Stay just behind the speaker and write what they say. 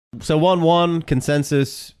So 1-1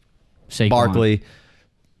 consensus, Saquon. Barkley.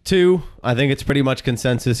 2, I think it's pretty much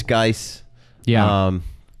consensus, Guice. Yeah.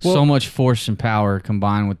 So much force and power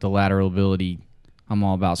combined with the lateral ability. I'm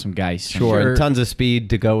all about some Guice. Sure, and tons of speed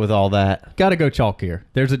to go with all that. Got to go chalk here.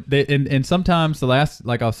 There's and sometimes the last,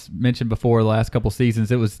 like I mentioned before, the last couple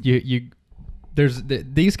seasons, it was these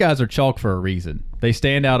guys are chalk for a reason. They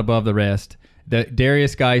stand out above the rest.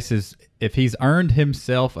 Derrius Guice is, if he's earned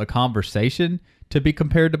himself a conversation to be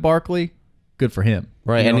compared to Barkley, good for him.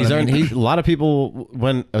 Right, You know and he's what I earned. mean? A lot of people,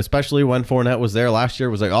 especially when Fournette was there last year,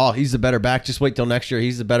 was like, "Oh, he's the better back. Just wait till next year.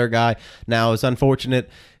 He's the better guy." Now it's unfortunate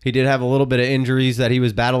he did have a little bit of injuries that he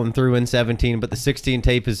was battling through in 17, but the 16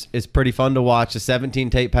 tape is pretty fun to watch. The 17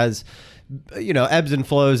 tape has, ebbs and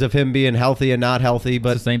flows of him being healthy and not healthy.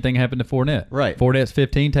 But It's the same thing happened to Fournette. Right. Fournette's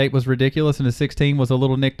 15 tape was ridiculous, and his 16 was a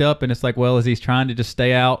little nicked up. And it's like, well, as he's trying to just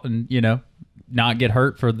stay out and not get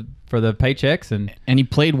hurt for the paychecks, and he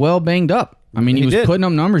played well banged up. I mean, he was putting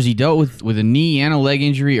up numbers. He dealt with a knee and a leg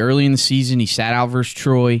injury early in the season. He sat out versus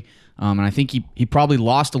Troy. And I think he probably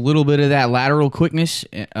lost a little bit of that lateral quickness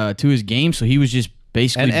to his game, so he was just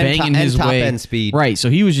basically banging his way. Top end speed. Right, so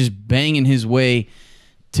he was just banging his way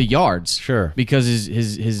to yards. Sure. Because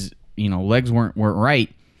his legs weren't right.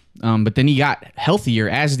 But then he got healthier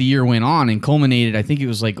as the year went on and culminated, I think it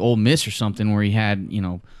was like Ole Miss or something, where he had,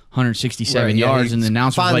 167 yards, and the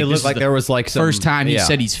announcer was like, looked like there was like some first time he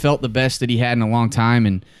said he's felt the best that he had in a long time.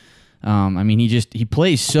 And he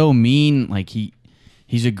plays so mean. Like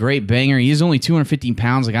he's a great banger. He is only 215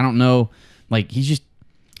 pounds. Like, I don't know, like he's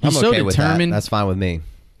I'm so okay with determined. that. That's fine with me.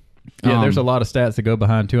 yeah, there's a lot of stats that go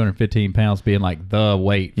behind 215 pounds being like the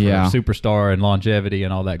weight for superstar and longevity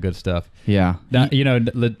and all that good stuff. Yeah. Now,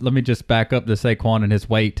 let me just back up to Saquon and his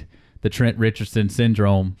weight, the Trent Richardson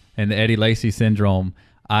syndrome and the Eddie Lacy syndrome.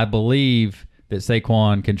 I believe that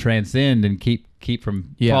Saquon can transcend and keep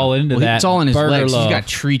from falling into that. It's all in his burger legs. love. He's got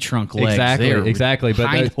tree trunk legs. Exactly. But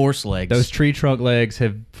hind horse legs. Those tree trunk legs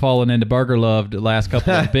have fallen into burger love the last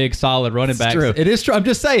couple of big, solid running backs. True. It is true. I'm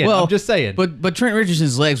just saying. But Trent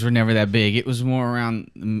Richardson's legs were never that big. It was more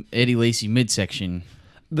around Eddie Lacy midsection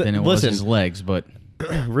than it was his legs. But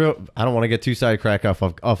I don't want to get too sidetracked off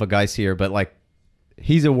of Guice here, but like,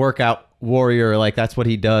 he's a workout warrior. Like, that's what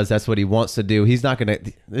he does. That's what he wants to do. He's not gonna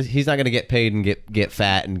get paid and get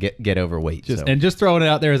fat and get overweight. And just throwing it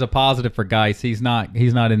out there as a positive for Guice, he's not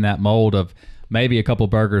in that mold of maybe a couple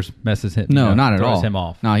burgers messes him. No, not at all. Throws him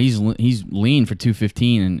off. No, he's lean for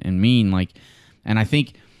 215 and mean. Like, and I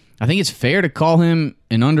think it's fair to call him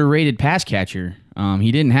an underrated pass catcher.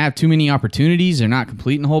 He didn't have too many opportunities. They're not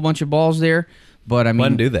completing a whole bunch of balls there. But I mean,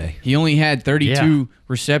 when do they? He only had 32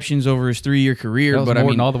 receptions over his 3-year career. That was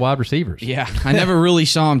more than all the wide receivers. Yeah, I never really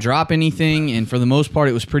saw him drop anything, and for the most part,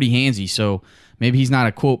 it was pretty handsy. So maybe he's not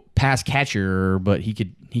a quote pass catcher, but he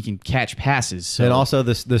can catch passes. So. And also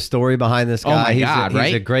the story behind this guy.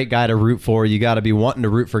 He's a great guy to root for. You got to be wanting to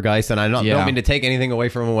root for Guice. And I don't mean to take anything away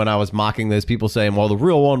from him when I was mocking those people saying, well, the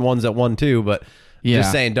real one's at 1-2, but. Yeah.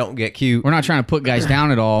 Just saying, don't get cute. We're not trying to put Guice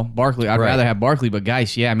down at all. Barkley, I'd rather have Barkley, but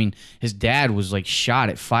Guice, I mean, his dad was like shot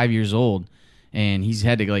at 5 years old, and he's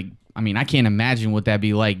had to I can't imagine what that'd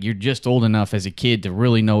be like. You're just old enough as a kid to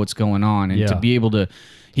really know what's going on, and to be able to.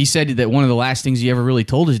 He said that one of the last things he ever really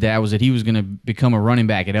told his dad was that he was going to become a running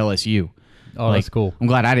back at LSU. Oh, that's cool. I'm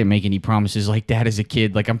glad I didn't make any promises like that as a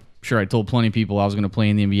kid. Like, I'm sure I told plenty of people I was going to play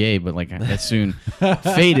in the NBA, but like that soon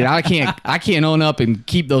faded. I can't own up and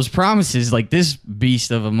keep those promises like this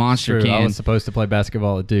beast of a monster can. I was supposed to play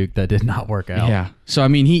basketball at Duke. That did not work out. Yeah. So I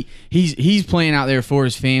mean, he's playing out there for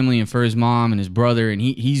his family and for his mom and his brother, and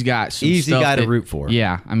he's got some easy stuff guy to root for.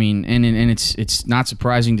 Yeah. I mean, and it's not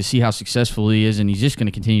surprising to see how successful he is, and he's just going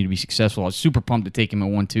to continue to be successful. I was super pumped to take him at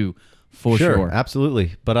 1-2. For sure,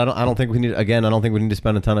 absolutely. But I don't think we need to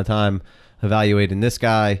spend a ton of time evaluating this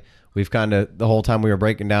guy. We've kind of, the whole time we were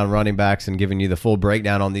breaking down running backs and giving you the full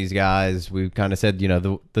breakdown on these guys, we've kind of said,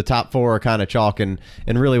 the top 4 are kind of chalk and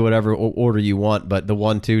really whatever order you want, but the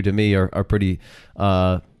 1-2 to me are pretty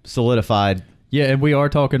solidified. Yeah, and we are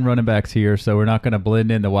talking running backs here, so we're not going to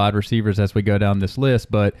blend in the wide receivers as we go down this list,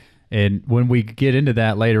 and when we get into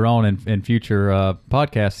that later on in future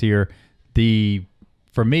podcasts here,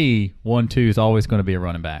 for me, 1-2 is always going to be a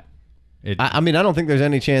running back. I don't think there's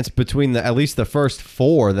any chance between at least the first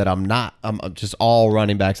 4 that I'm just all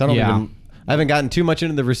running backs. I haven't gotten too much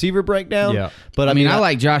into the receiver breakdown. Yeah. But I mean, I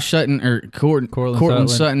like Josh Sutton or Cortland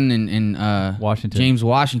Sutton and Washington. James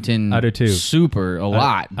Washington. I do too. Super a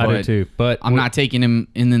lot. I do too. But I'm not taking him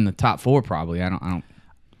in the top 4 probably. I don't.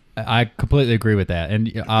 I completely agree with that.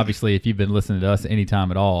 And obviously, if you've been listening to us any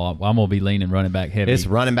time at all, I'm going to be leaning running back heavy. It's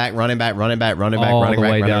running back, all the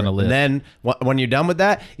way down the list. And then when you're done with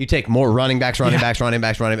that, you take more running backs,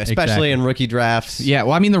 especially Exactly. in rookie drafts. Yeah,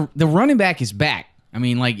 well, I mean, the running back is back. I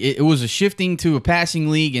mean, like, it was a shifting to a passing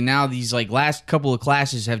league, and now these, like, last couple of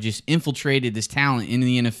classes have just infiltrated this talent into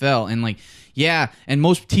the NFL. And, like, yeah, and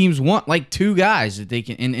most teams want, like, two guys that they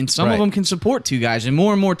can, and some of them can support two guys, and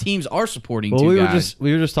more teams are supporting two guys.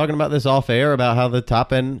 We were just talking about this off air about how the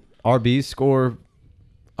top end RBs score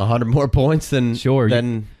 100 more points than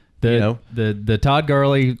the Todd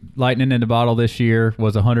Gurley lightning in the bottle this year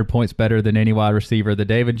was 100 points better than any wide receiver. The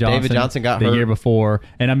David Johnson got the hurt year before,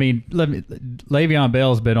 and I mean, Le'Veon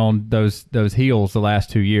Bell's been on those heels the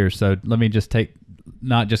last 2 years. So let me just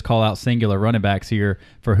not just call out singular running backs here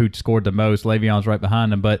for who scored the most. Le'Veon's right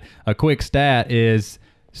behind them, but a quick stat is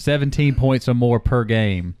 17 points or more per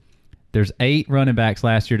game. There's 8 running backs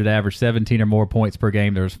last year that averaged 17 or more points per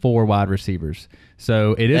game. There's 4 wide receivers.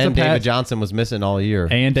 So it is. And David Johnson was missing all year.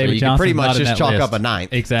 And David Johnson pretty much just chalk up a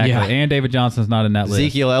ninth. Exactly. Yeah. And David Johnson's not in that list.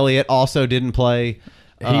 Ezekiel Elliott also didn't play.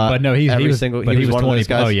 He was 20.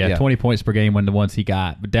 20 points per game when the ones he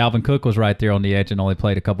got. But Dalvin Cook was right there on the edge and only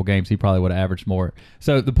played a couple games. He probably would have averaged more.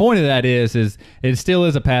 So the point of that is it still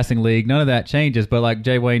is a passing league. None of that changes. But like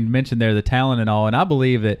Jay Wayne mentioned there, the talent and all, and I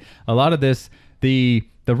believe that a lot of this, the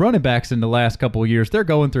running backs in the last couple of years, they're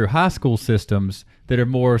going through high school systems that are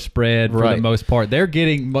more spread for the most part. They're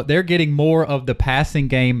getting more of the passing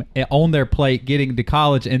game on their plate, getting to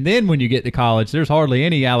college, and then when you get to college, there's hardly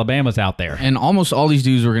any Alabamas out there. And almost all these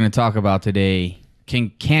dudes we're going to talk about today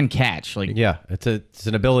can catch. Like, yeah, it's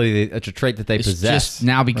an ability, it's a trait that they possess. It's just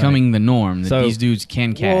now becoming the norm that these dudes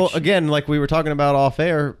can catch. Well, again, like we were talking about off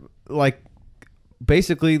air, like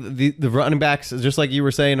basically the running backs, just like you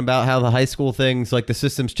were saying about how the high school things, like the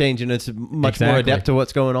system's changing, it's much more adept to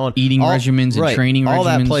what's going on. Eating regimens and training regimens. All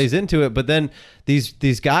that plays into it. But then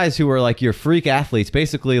these guys who are like your freak athletes,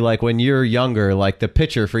 basically like when you're younger, like the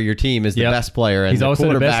pitcher for your team is the best player and he's the also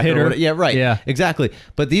quarterback. The best hitter. Yeah, right. Yeah. Exactly.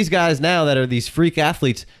 But these guys now that are these freak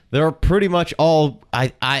athletes, they're pretty much all,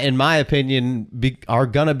 I in my opinion, are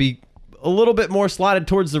gonna be a little bit more slotted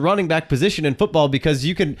towards the running back position in football, because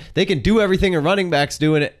they can do everything a running back's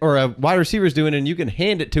doing it or a wide receiver's doing it, and you can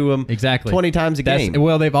hand it to them 20 times a game.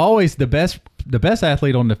 Well, they've always the best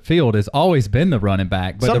athlete on the field has always been the running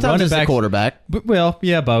back. But sometimes the running it's the quarterback. Well,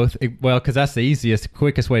 yeah, both. Well, because that's the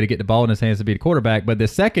quickest way to get the ball in his hands to be the quarterback. But the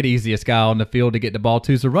second easiest guy on the field to get the ball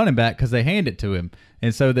to is the running back, because they hand it to him.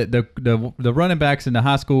 And so that the running backs in the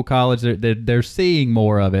high school, college, they're seeing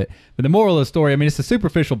more of it. But the moral of the story, I mean, it's a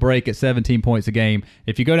superficial break at 17 points a game.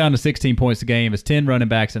 If you go down to 16 points a game, it's 10 running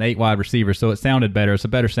backs and 8 wide receivers. So it sounded better. It's a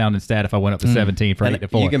better sounding stat if I went up to 17 for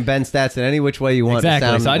 8-4. You can bend stats in any which way you want.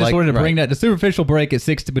 Exactly. So I just wanted to bring that. The superficial break at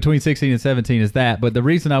between 16 and 17 is that. But the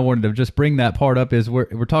reason I wanted to just bring that part up is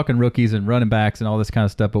we're talking rookies and running backs and all this kind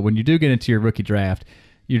of stuff. But when you do get into your rookie draft,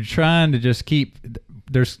 you're trying to just keep.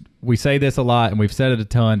 We say this a lot, and we've said it a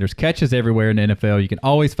ton. There's catches everywhere in the NFL. You can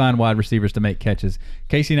always find wide receivers to make catches.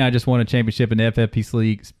 Casey and I just won a championship in the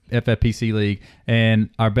FFPC league, and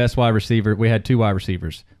our best wide receiver, we had 2 wide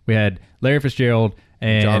receivers. We had Larry Fitzgerald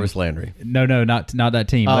and Jarvis Landry. No, not that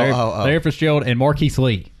team. Larry Fitzgerald and Marquise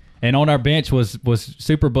Lee. And on our bench was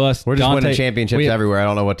super bust. We're just winning championships everywhere. I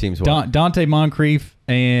don't know what teams won. Dante Moncrief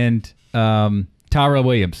and Tyrell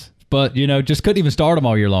Williams. But, just couldn't even start them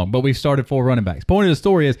all year long. But we've started 4 running backs. Point of the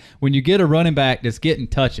story is when you get a running back that's getting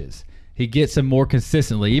touches, he gets them more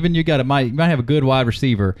consistently. Even you might have a good wide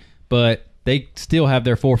receiver, but they still have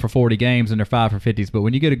their 4 for 40 games and their 5 for 50s. But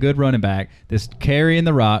when you get a good running back that's carrying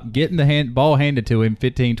the rock, getting the ball handed to him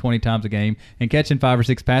 15, 20 times a game, and catching 5 or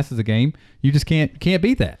 6 passes a game, you just can't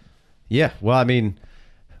beat that. Yeah, well, I mean,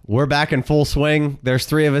 we're back in full swing. There's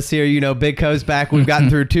 3 of us here. Big Co's back. We've gotten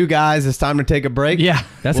through 2 guys. It's time to take a break. Yeah,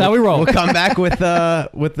 that's how we roll. We'll come back with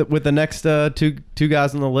the next two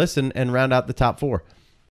guys on the list and round out the top 4.